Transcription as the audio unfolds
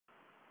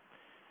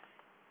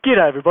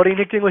G'day everybody,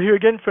 Nick Dingler here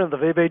again from the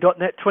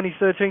VB.net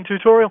 2013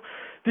 tutorial.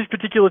 This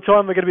particular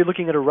time we're going to be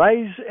looking at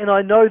arrays, and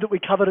I know that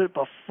we covered it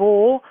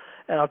before,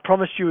 and I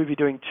promised you we'd be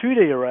doing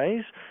 2D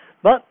arrays,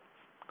 but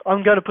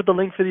I'm going to put the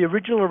link for the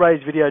original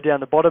arrays video down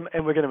the bottom,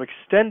 and we're going to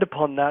extend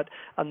upon that.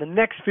 And the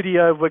next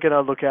video we're going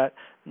to look at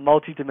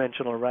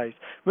multi-dimensional arrays.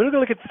 We're going to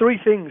look at three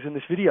things in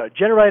this video: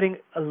 generating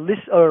a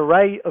list or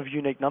array of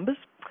unique numbers,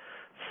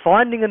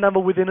 finding a number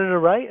within an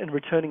array and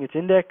returning its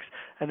index,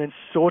 and then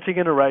sorting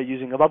an array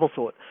using a bubble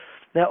sort.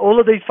 Now, all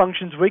of these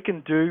functions we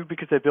can do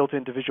because they're built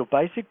into Visual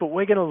Basic, but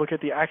we're going to look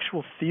at the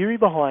actual theory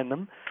behind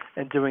them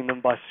and doing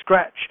them by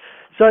scratch.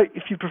 So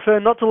if you prefer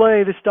not to learn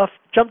any of this stuff,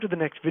 jump to the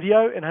next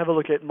video and have a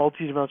look at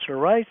multi-dimensional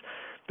arrays.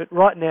 But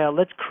right now,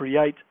 let's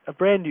create a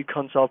brand new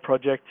console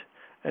project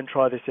and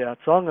try this out.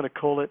 So I'm going to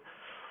call it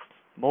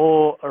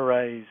More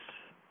Arrays,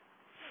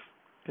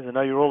 because I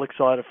know you're all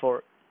excited for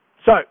it.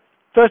 So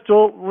first of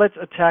all, let's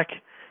attack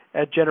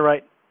our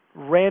generate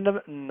random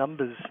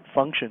numbers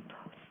function.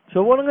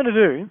 So what I'm going to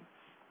do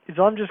is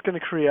I'm just going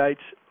to create,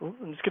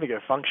 I'm just going to go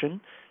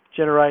function,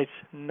 generate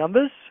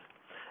numbers,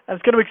 and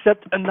it's going to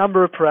accept a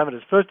number of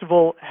parameters. First of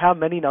all, how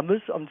many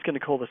numbers, I'm just going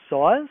to call the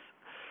size,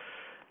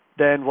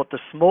 then what the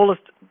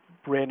smallest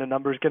random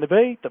number is going to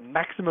be, the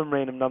maximum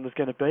random number is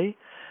going to be,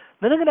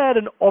 then I'm going to add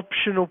an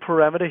optional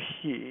parameter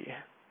here,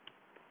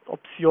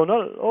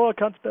 optional, I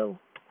can't spell,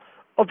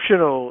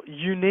 optional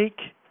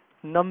unique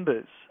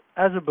numbers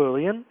as a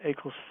boolean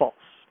equals false.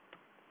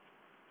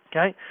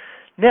 Okay.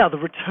 Now, the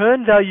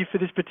return value for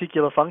this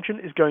particular function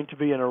is going to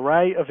be an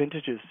array of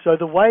integers. So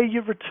the way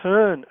you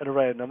return an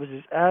array of numbers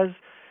is as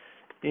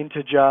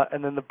integer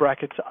and then the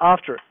brackets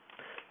after it.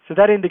 So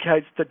that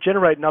indicates that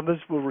generate numbers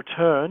will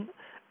return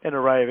an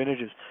array of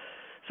integers.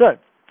 So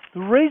the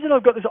reason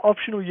I've got this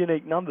optional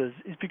unique numbers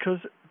is because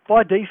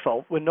by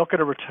default, we're not going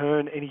to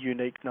return any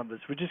unique numbers.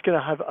 We're just going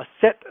to have a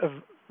set of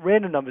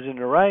random numbers in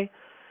an array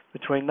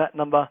between that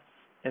number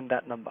and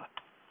that number.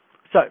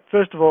 So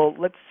first of all,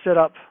 let's set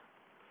up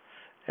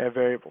our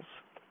variables.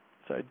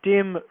 So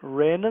dim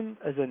random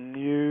as a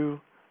new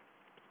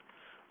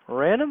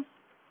random.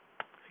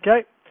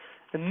 Okay,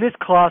 and this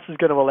class is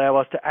going to allow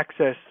us to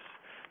access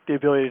the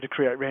ability to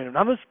create random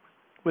numbers.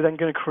 We're then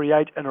going to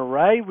create an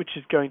array which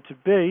is going to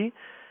be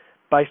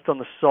based on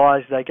the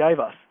size they gave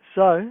us.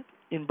 So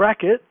in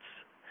brackets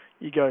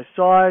you go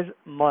size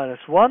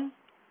 -1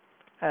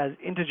 as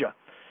integer.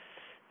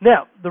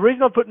 Now the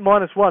reason I put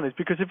 -1 is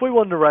because if we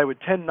want an array with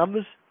 10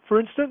 numbers, for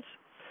instance,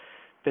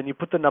 then you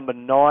put the number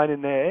 9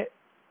 in there,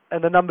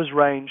 and the numbers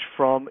range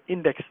from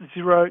index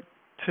 0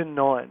 to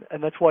 9,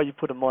 and that's why you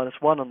put a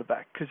 -1 on the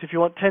back, because if you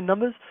want 10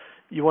 numbers,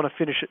 you want to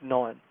finish at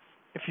 9.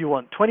 If you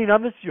want 20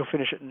 numbers, you'll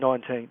finish at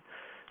 19.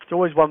 It's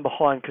always one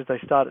behind because they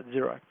start at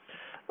 0.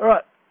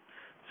 Alright,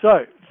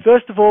 so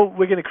first of all,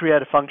 we're going to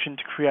create a function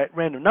to create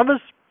random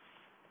numbers,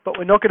 but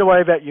we're not going to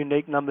worry about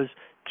unique numbers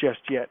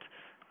just yet.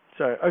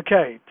 So,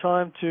 okay,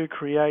 time to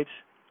create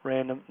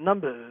random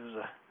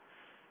numbers.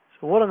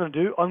 So what I'm going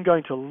to do, I'm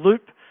going to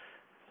loop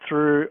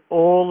through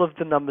all of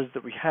the numbers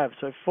that we have.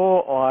 So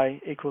for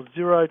I equals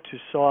 0 to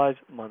size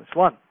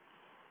 -1.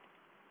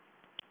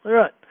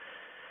 Alright,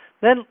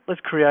 then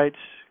let's create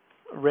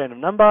a random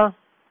number,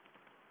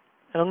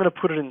 and I'm going to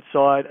put it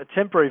inside a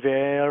temporary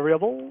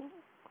variable,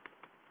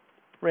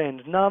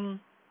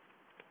 random,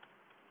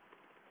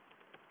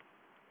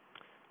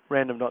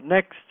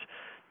 random.next.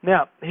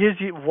 Now, here's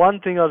the one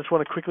thing I just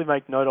want to quickly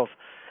make note of.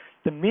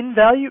 The min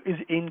value is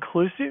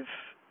inclusive,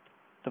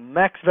 the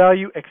max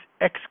value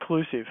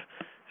exclusive.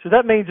 So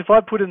that means if I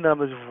put in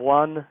numbers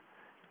 1,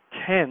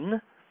 10,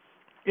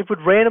 it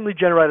would randomly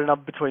generate a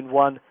number between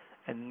 1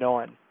 and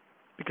 9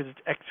 because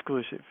it's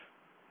exclusive.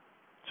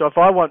 So if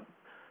I want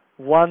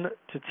 1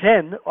 to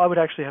 10, I would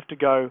actually have to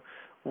go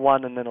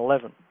 1 and then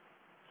 11.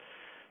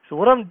 So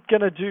what I'm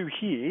going to do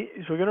here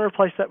is we're going to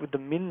replace that with the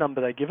min number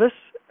they give us,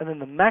 and then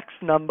the max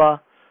number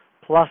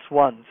plus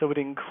 1. So it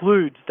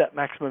includes that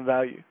maximum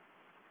value.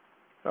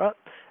 All right?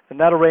 And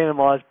that'll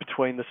randomize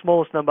between the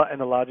smallest number and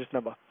the largest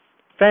number.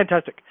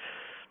 Fantastic.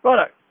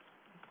 Righto.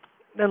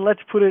 Then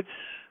let's put it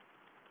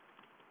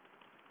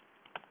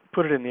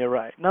in the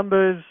array.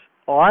 Numbers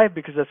I,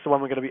 because that's the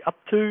one we're going to be up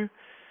to,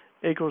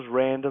 equals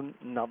random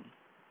num.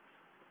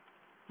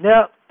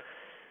 Now,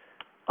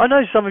 I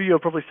know some of you are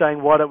probably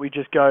saying, why don't we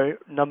just go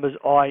numbers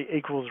I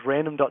equals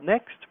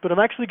random.next, but I'm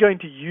actually going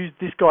to use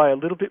this guy a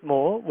little bit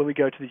more when we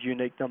go to the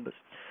unique numbers.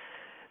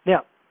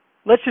 Now,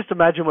 let's just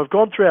imagine we've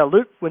gone through our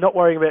loop. We're not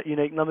worrying about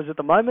unique numbers at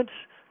the moment.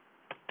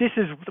 This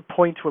is the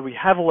point where we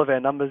have all of our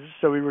numbers,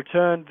 so we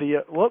return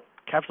the,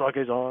 caps lock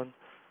is on.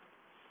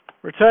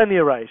 Return the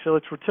array. So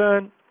let's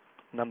return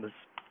numbers.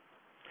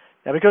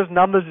 Now, because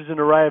numbers is an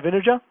array of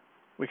integer,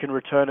 we can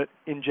return it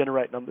in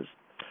generate numbers.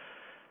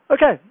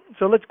 Okay,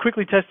 so let's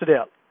quickly test it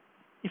out.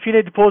 If you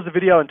need to pause the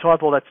video and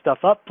type all that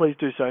stuff up, please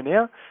do so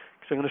now,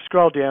 because I'm going to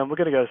scroll down. We're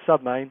going to go to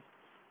submain,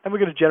 and we're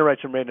going to generate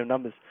some random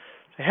numbers.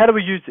 So how do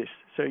we use this?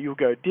 So you'll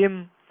go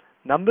dim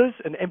numbers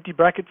and empty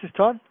brackets this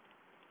time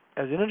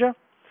as integer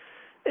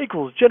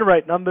equals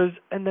generate numbers,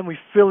 and then we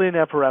fill in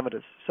our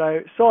parameters. So So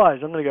size,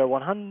 I'm going to go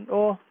 100,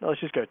 or no,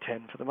 let's just go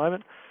 10 for the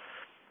moment.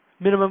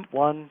 Minimum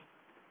 1,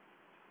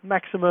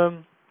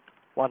 maximum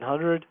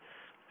 100,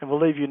 and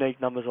we'll leave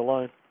unique numbers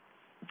alone.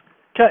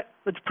 Okay,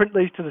 let's print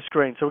these to the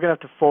screen. So we're going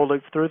to have to for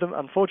loop through them,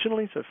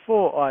 unfortunately. So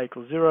for I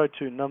equals 0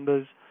 to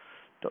numbers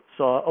dot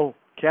size,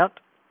 count,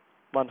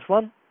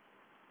 -1.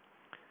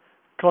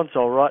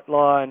 Console right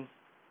line,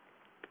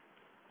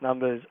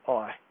 numbers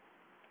I.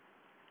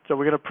 So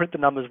we're going to print the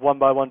numbers one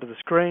by one to the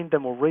screen,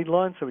 then we'll read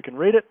line so we can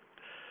read it.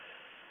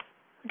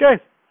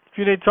 Okay, if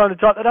you need time to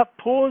type that up,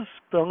 pause,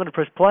 but I'm going to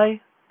press play.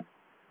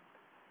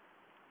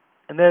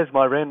 And there's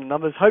my random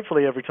numbers.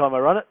 Hopefully every time I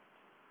run it,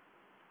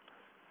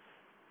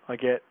 I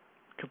get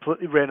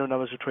completely random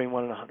numbers between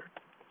 1 and 100.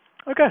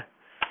 Okay,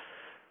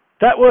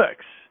 that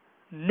works.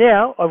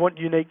 Now I want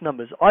unique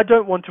numbers. I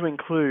don't want to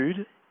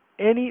include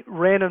any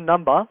random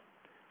number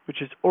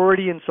which is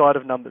already inside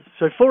of numbers.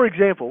 So for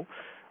example,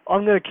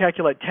 I'm going to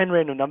calculate 10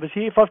 random numbers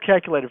here. If I've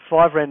calculated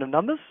 5 random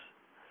numbers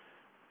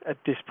at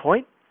this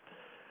point,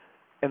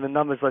 and the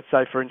numbers, let's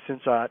say, for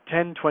instance, are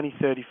 10, 20,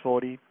 30,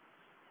 40,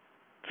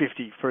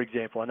 50, for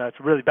example. I know it's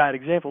a really bad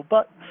example,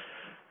 but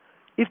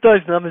if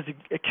those numbers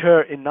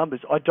occur in numbers,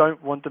 I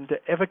don't want them to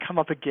ever come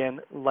up again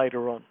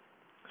later on.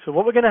 So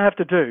what we're going to have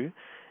to do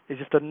is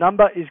if the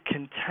number is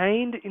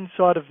contained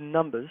inside of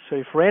numbers, so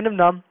if random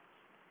num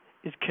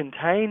is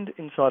contained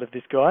inside of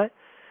this guy,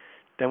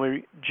 then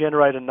we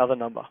generate another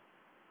number.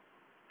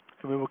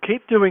 So we will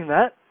keep doing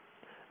that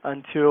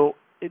until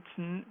its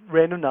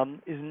random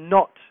num is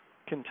not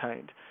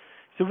contained.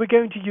 So we're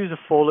going to use a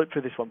for loop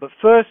for this one. But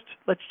first,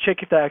 let's check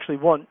if they actually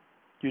want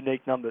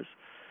unique numbers.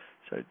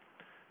 So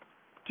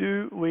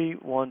do we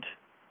want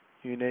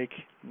unique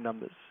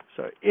numbers?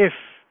 So if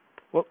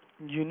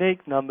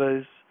unique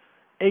numbers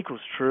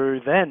equals true,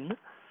 then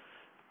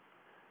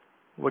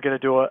we're going to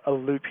do a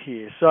loop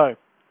here. So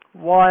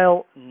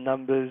while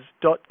numbers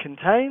dot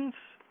contains,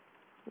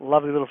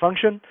 lovely little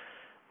function,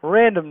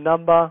 random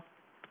number,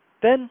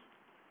 then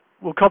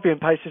we'll copy and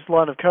paste this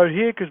line of code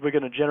here because we're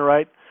going to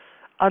generate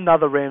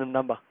another random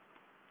number.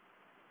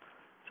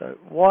 So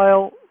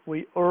while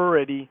we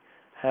already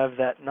have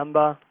that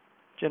number,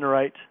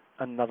 generate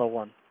another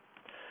one.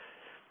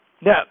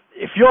 Now,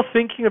 if you're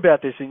thinking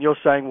about this and you're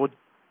saying, well,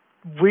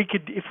 we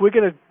could, if we're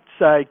going to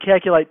say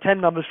calculate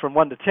 10 numbers from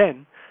 1 to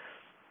 10,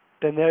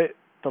 then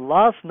the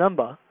last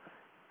number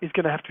is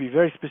going to have to be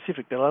very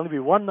specific. There'll only be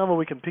one number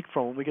we can pick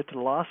from when we get to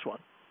the last one.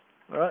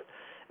 All right?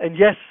 And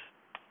yes,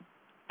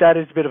 that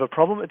is a bit of a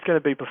problem. It's going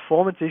to be a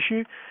performance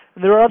issue.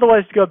 And there are other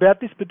ways to go about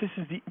this, but this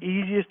is the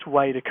easiest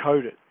way to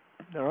code it.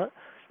 All right?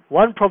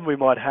 One problem we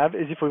might have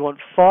is if we want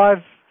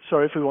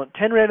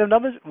 10 random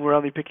numbers, and we're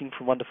only picking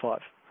from 1 to 5.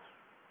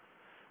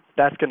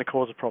 That's going to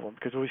cause a problem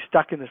because we'll be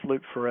stuck in this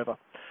loop forever.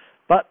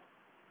 But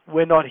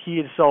we're not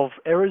here to solve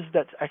errors.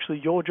 That's actually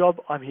your job.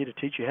 I'm here to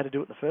teach you how to do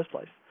it in the first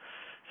place.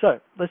 So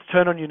let's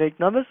turn on unique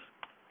numbers.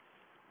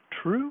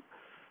 True.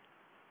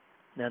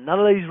 Now, none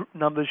of these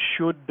numbers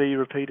should be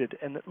repeated,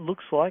 and it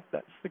looks like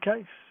that's the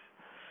case.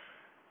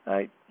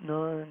 8,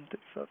 9,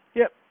 35.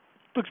 Yep,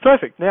 looks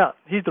perfect. Now,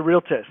 here's the real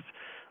test.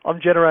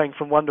 I'm generating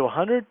from 1 to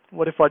 100.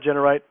 What if I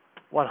generate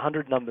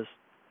 100 numbers?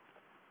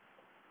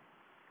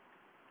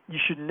 You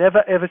should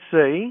never, ever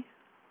see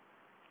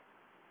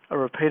a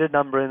repeated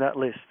number in that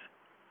list.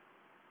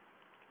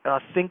 And I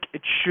think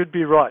it should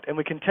be right. And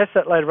we can test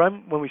that later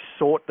on when we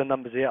sort the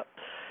numbers out.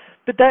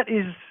 But that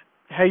is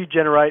how you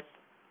generate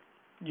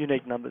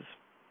unique numbers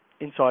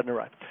inside an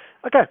array.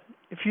 Okay,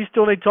 if you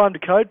still need time to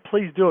code,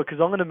 please do it,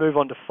 because I'm going to move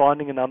on to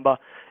finding a number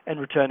and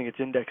returning its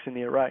index in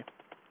the array.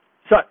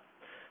 So,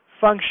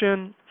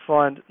 function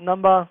find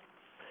number.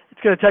 It's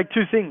going to take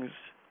two things,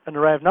 an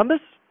array of numbers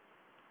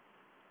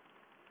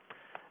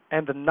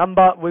and the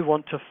number we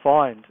want to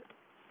find.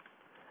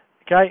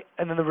 Okay,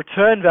 and then the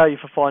return value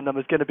for find number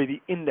is going to be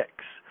the index.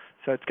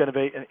 So it's going to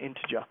be an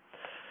integer.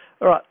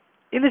 All right,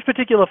 in this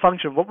particular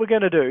function, what we're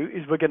going to do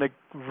is we're going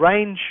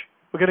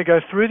to go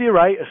through the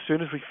array as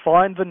soon as we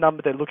find the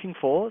number they're looking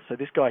for. So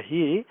this guy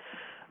here,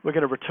 we're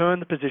going to return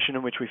the position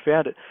in which we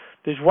found it.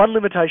 There's one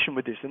limitation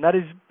with this, and that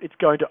is it's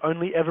going to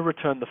only ever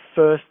return the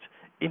first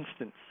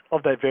instance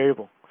of that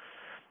variable.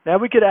 Now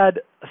we could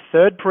add a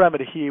third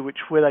parameter here,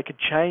 where they could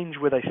change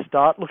where they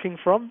start looking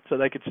from. So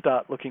they could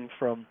start looking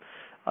from,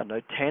 I don't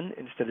know, 10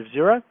 instead of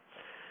 0.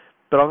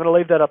 But I'm going to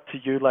leave that up to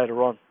you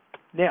later on.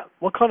 Now,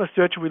 what kind of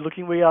search are we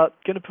looking? We are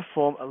going to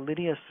perform a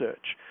linear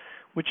search,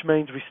 which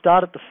means we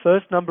start at the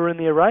first number in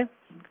the array,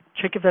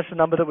 check if that's the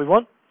number that we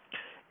want.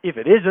 If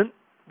it isn't,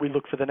 we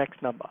look for the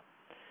next number.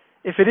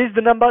 If it is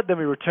the number, then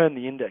we return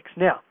the index.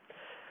 Now,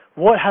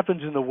 what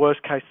happens in the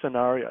worst case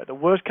scenario? The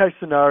worst case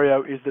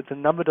scenario is that the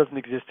number doesn't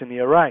exist in the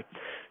array.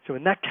 So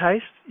in that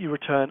case, you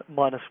return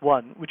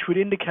 -1, which would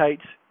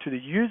indicate to the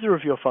user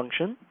of your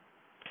function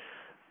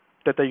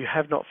that you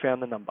have not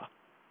found the number.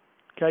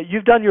 Okay,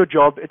 you've done your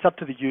job. It's up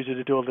to the user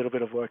to do a little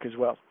bit of work as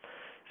well.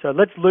 So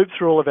let's loop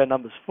through all of our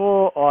numbers.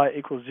 For I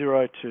equals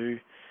 0 to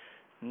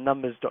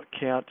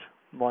numbers.count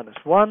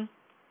 -1.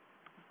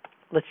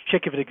 Let's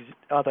check if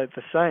are they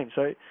the same.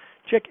 So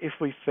check if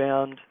we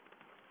found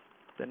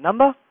the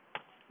number.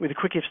 with a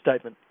quick if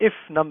statement. If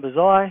numbers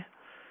I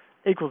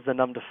equals the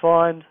num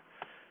defined,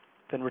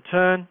 then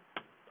return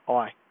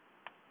I.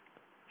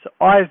 So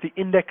I is the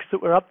index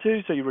that we're up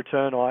to, so you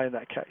return I in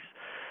that case.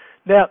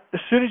 Now, as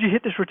soon as you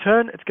hit this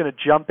return, it's going to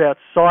jump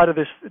outside of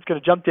this, it's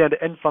going to jump down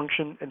to end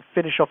function and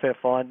finish off our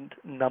find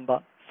number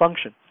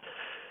function.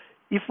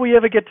 If we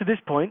ever get to this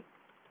point,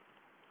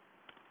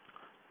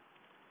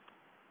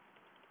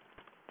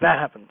 that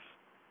happens.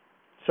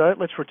 So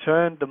let's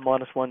return the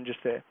 -1 just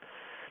there.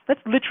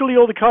 That's literally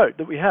all the code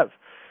that we have.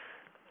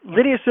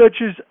 Linear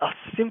searches are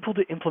simple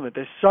to implement.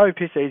 They're so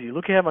piss easy.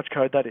 Look at how much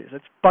code that is.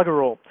 That's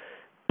bugger all.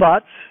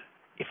 But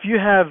if you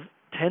have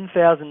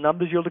 10,000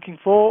 numbers you're looking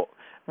for,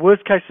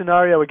 worst case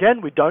scenario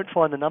again, we don't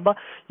find the number.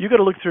 You've got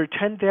to look through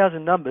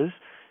 10,000 numbers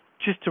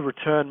just to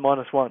return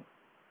 -1.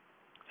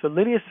 So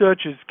linear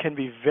searches can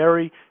be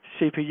very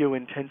CPU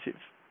intensive.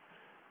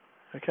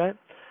 Okay?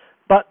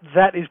 But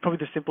that is probably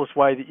the simplest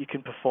way that you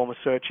can perform a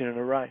search in an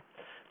array.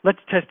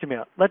 Let's test him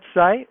out. Let's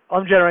say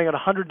I'm generating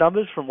 100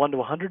 numbers from 1 to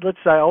 100.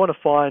 Let's say I want to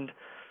find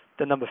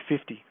the number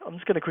 50. I'm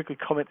just going to quickly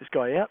comment this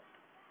guy out.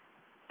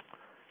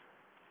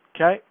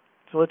 Okay,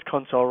 so let's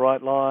console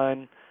write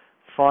line,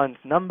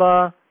 finds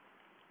number.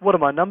 What are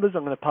my numbers?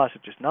 I'm going to pass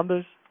it just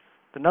numbers.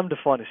 The num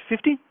defined is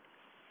 50.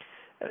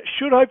 And it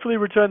should hopefully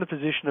return the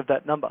position of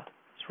that number.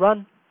 Let's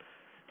run.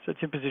 So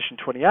it's in position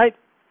 28.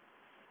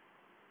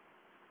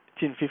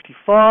 It's in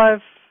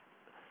 55.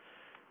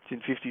 It's in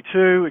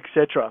 52,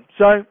 etc.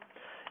 So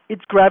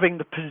it's grabbing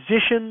the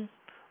position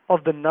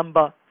of the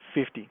number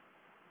 50.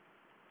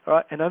 All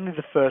right, and only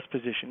the first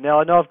position. Now,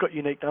 I know I've got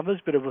unique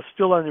numbers, but it will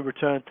still only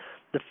return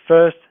the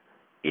first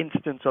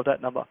instance of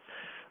that number.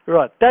 All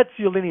right, that's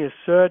your linear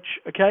search.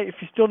 Okay,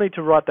 if you still need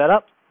to write that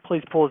up,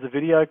 please pause the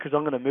video because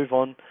I'm going to move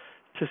on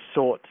to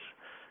sorts.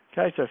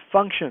 Okay, so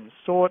function,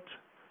 sort,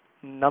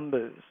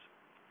 numbers.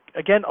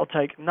 Again, I'll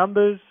take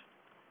numbers.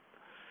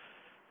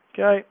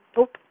 Okay,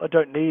 I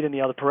don't need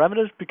any other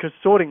parameters because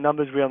sorting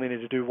numbers, we only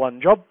need to do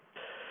one job.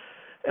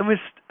 And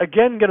we're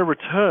again going to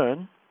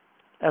return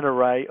an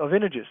array of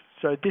integers.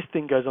 So this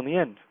thing goes on the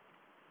end.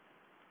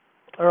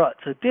 Alright,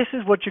 so this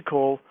is what you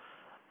call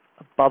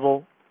a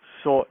bubble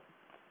sort.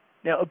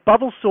 Now, a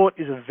bubble sort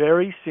is a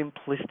very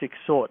simplistic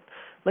sort.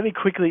 Let me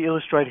quickly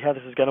illustrate how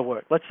this is going to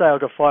work. Let's say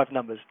I've got 5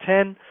 numbers,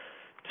 10,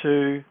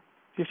 2,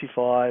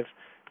 55,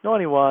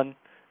 91,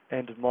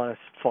 and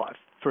 -5,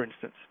 for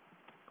instance.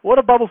 What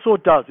a bubble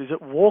sort does is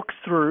it walks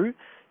through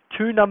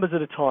 2 numbers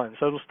at a time.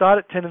 So it'll start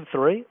at 10 and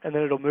 3, and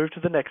then it'll move to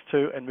the next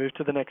 2, and move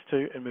to the next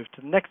 2, and move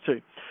to the next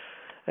 2.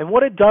 And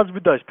what it does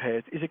with those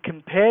pairs is it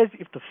compares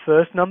if the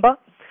first number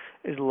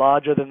is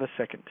larger than the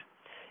second.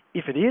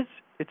 If it is,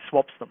 it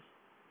swaps them.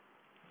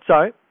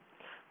 So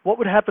what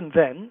would happen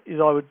then is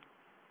I would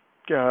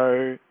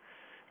go,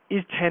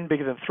 is 10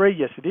 bigger than 3?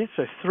 Yes, it is.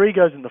 So 3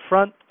 goes in the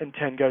front, and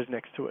 10 goes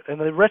next to it. And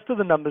the rest of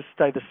the numbers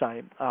stay the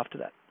same after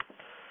that.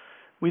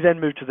 We then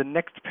move to the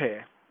next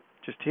pair,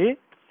 just here.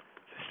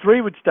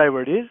 3 would stay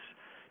where it is.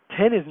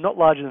 10 is not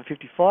larger than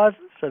 55,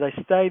 so they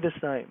stay the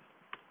same.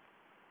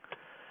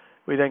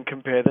 We then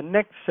compare the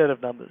next set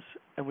of numbers,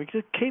 and we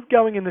just keep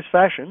going in this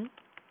fashion.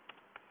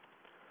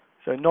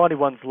 So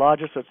 91's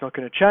larger, so it's not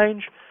going to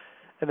change.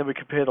 And then we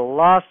compare the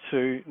last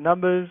 2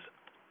 numbers,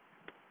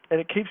 and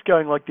it keeps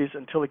going like this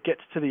until it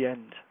gets to the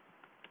end.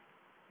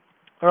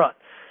 Alright,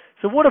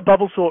 so what a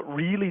bubble sort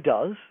really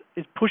does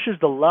is pushes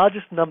the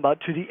largest number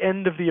to the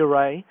end of the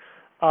array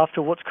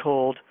after what's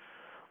called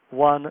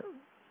one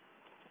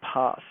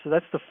pass. So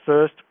that's the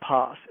first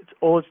pass.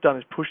 All it's done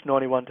is push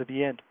 91 to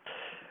the end.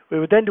 We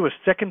would then do a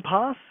second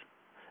pass,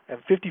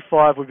 and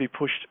 55 would be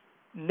pushed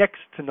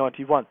next to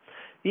 91.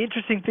 The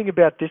interesting thing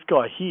about this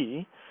guy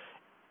here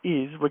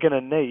is we're going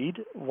to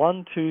need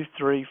 1, 2,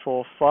 3,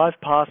 4,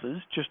 5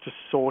 passes just to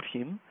sort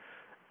him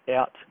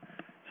out.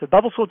 So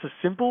bubble sorts are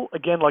simple,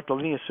 again like the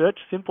linear search,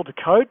 simple to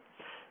code,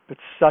 but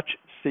such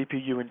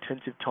CPU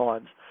intensive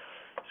times.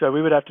 So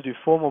we would have to do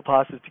 4 more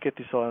passes to get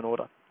this guy in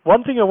order.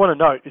 One thing I want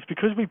to note is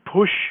because we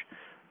push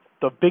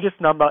the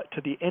biggest number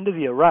to the end of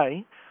the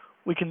array,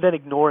 we can then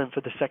ignore him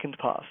for the second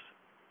pass.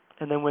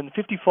 And then when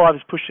 55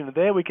 is pushed into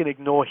there, we can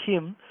ignore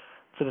him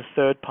for the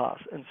third pass,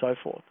 and so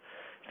forth.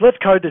 So let's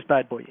code this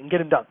bad boy and get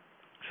him done.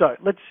 So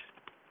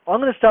I'm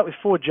going to start with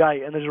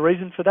 4j, and there's a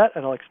reason for that,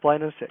 and I'll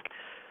explain in a sec.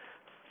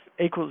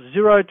 Equals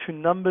 0 to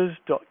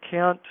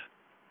numbers.count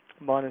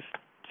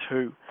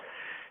 -2.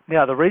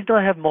 Now, the reason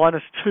I have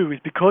 -2 is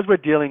because we're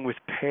dealing with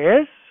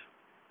pairs.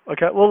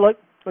 Okay, well, let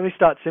me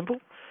start simple.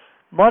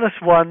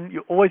 -1,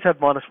 you always have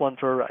 -1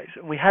 for arrays.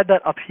 And we had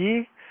that up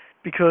here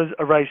because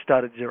arrays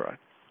start at 0.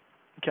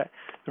 Okay,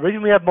 the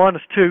reason we have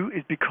 -2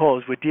 is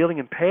because we're dealing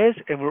in pairs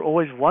and we're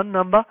always one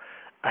number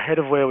ahead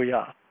of where we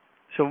are.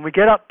 So when we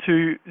get up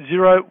to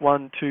 0,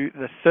 1, 2,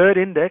 the third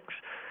index,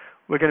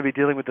 we're going to be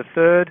dealing with the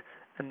third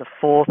and the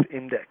fourth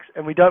index.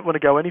 And we don't want to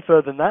go any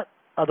further than that,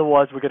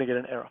 otherwise we're going to get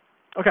an error.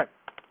 Okay,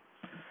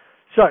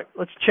 so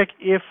let's check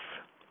if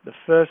the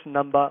first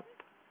number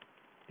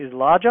is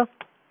larger.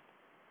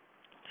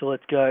 So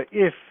let's go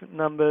if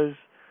numbers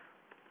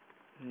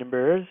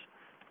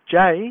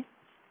j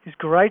is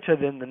greater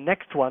than the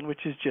next one,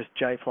 which is just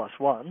j plus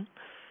 1.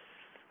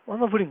 Why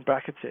am I putting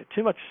brackets there?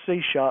 Too much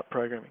C#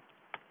 programming.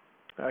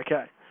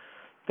 Okay.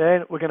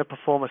 Then we're going to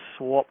perform a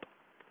swap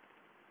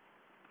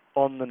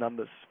on the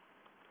numbers,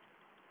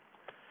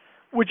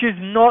 which is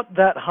not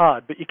that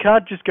hard, but you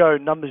can't just go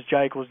numbers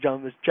j equals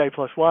numbers j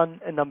plus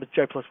 1 and numbers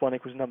j plus 1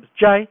 equals numbers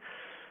j,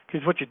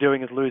 because what you're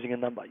doing is losing a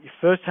number. You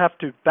first have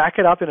to back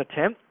it up in a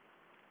temp.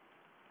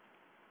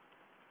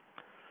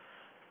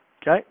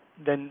 Okay,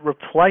 then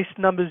replace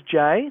numbers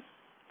j,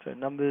 so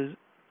numbers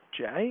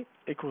j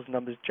equals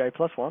numbers j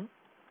plus 1,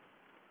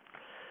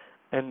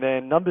 and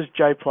then numbers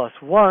j plus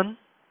 1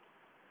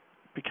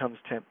 becomes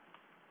temp,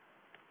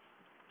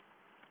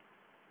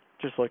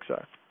 just like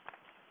so.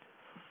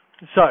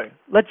 So,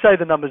 let's say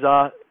the numbers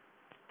are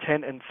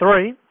 10 and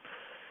 3.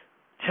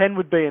 10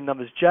 would be in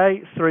numbers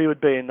j, 3 would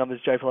be in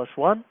numbers j plus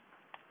 1.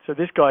 So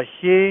this guy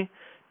here,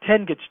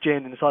 10 gets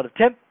jammed inside of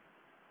temp,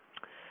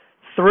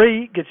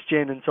 3 gets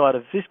jammed inside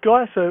of this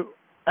guy. So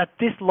at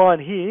this line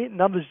here,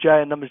 numbers j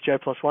and numbers j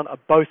plus 1 are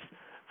both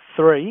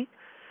 3.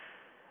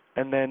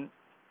 And then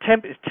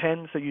temp is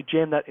 10, so you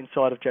jam that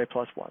inside of j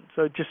plus 1.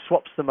 So it just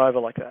swaps them over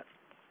like that.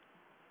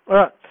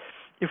 Alright,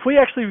 if we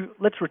actually,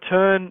 let's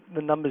return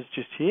the numbers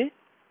just here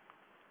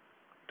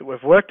that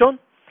we've worked on.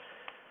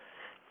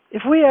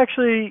 If we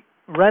actually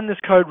ran this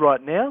code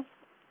right now,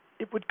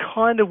 it would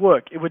kind of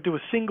work. It would do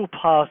a single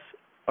pass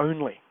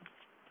only.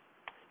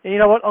 And you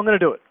know what? I'm going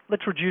to do it.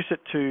 Let's reduce it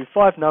to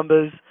 5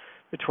 numbers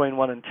between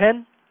 1 and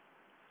 10.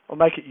 I'll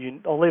make it.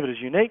 I'll leave it as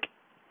unique.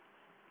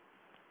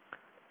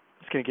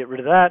 Just going to get rid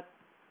of that.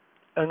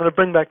 I'm going to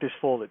bring back this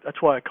for loop.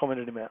 That's why I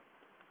commented him out.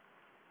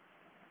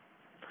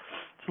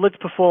 So let's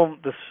perform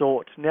the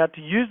sort. Now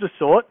to use the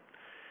sort,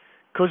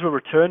 because we're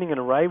returning an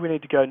array, we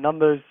need to go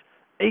numbers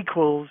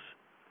equals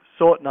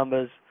sort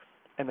numbers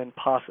and then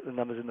pass it the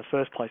numbers in the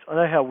first place. I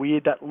know how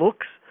weird that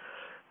looks.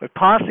 We're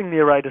passing the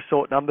array to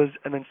sort numbers,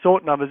 and then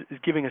sort numbers is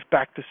giving us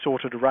back the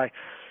sorted array.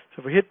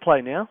 So if we hit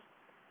play now,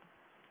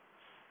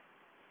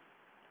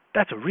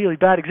 that's a really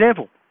bad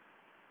example.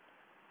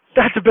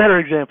 That's a better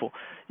example.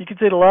 You can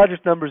see the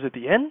largest numbers at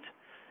the end,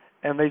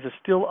 and these are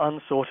still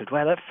unsorted.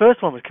 Wow, that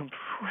first one was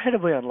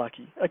incredibly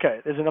unlucky. Okay,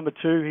 there's a number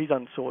 2, he's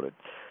unsorted.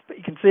 But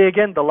you can see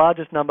again, the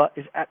largest number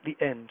is at the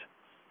end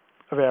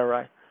of our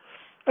array.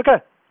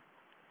 Okay,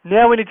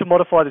 now we need to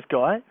modify this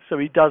guy so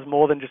he does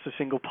more than just a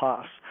single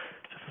pass.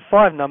 So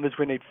for 5 numbers,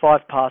 we need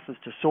 5 passes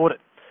to sort it.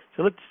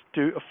 So let's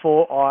do a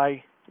for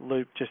I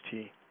loop just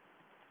here.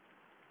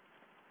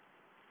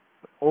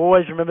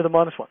 Always remember the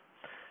 -1.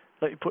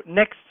 Let me put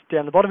next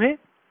down the bottom here.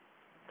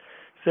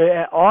 So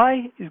our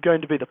I is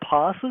going to be the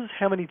passes,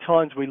 how many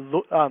times we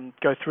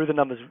go through the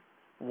numbers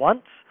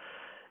once,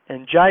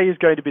 and J is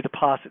going to be the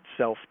pass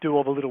itself, do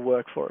all the little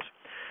work for us.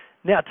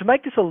 Now, to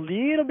make this a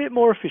little bit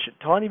more efficient,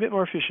 tiny bit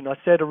more efficient, I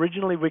said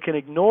originally we can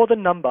ignore the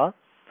number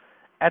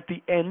at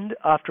the end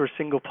after a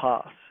single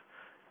pass.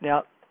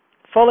 Now,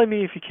 follow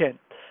me if you can.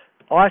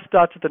 I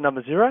starts at the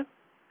number 0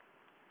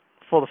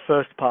 for the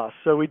first pass,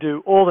 so we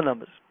do all the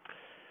numbers.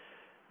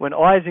 When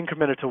I is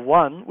incremented to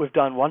 1, we've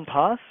done 1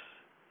 pass,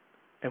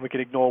 and we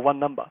can ignore 1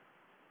 number.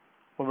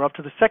 When we're up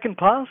to the second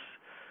pass,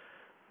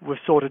 we've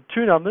sorted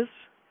 2 numbers,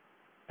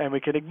 and we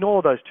can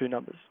ignore those 2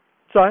 numbers.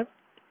 So,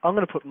 I'm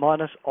going to put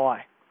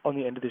 -I on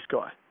the end of this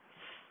guy.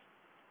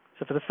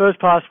 So for the first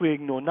pass, we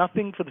ignore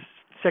nothing. For the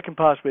second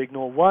pass, we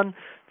ignore 1.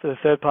 For the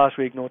third pass,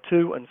 we ignore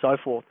 2, and so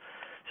forth.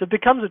 So it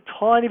becomes a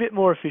tiny bit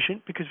more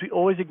efficient because we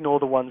always ignore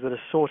the ones that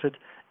are sorted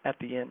at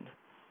the end.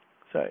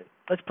 So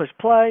let's press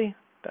play.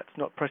 That's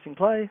not pressing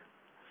play.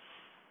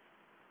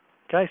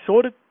 Okay,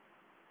 sorted,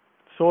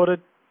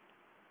 sorted,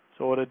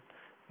 sorted.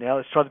 Now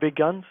let's try the big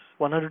guns.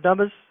 100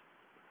 numbers.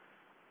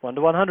 1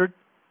 to 100.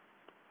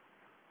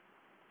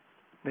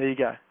 There you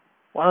go.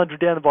 100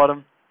 down the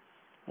bottom,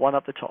 1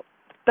 up the top.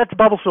 That's a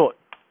Bubblesort.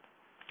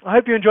 I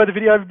hope you enjoyed the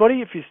video,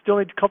 everybody. If you still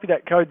need to copy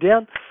that code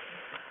down,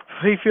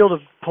 free field of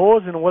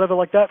pause and whatever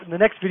like that. In the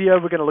next video,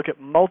 we're going to look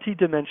at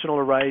multi-dimensional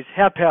arrays,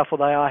 how powerful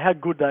they are, how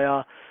good they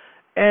are,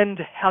 and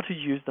how to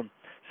use them.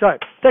 So,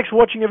 thanks for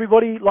watching,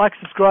 everybody. Like,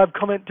 subscribe,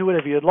 comment, do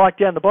whatever you'd like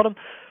down the bottom.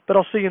 But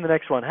I'll see you in the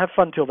next one. Have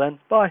fun till then.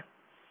 Bye.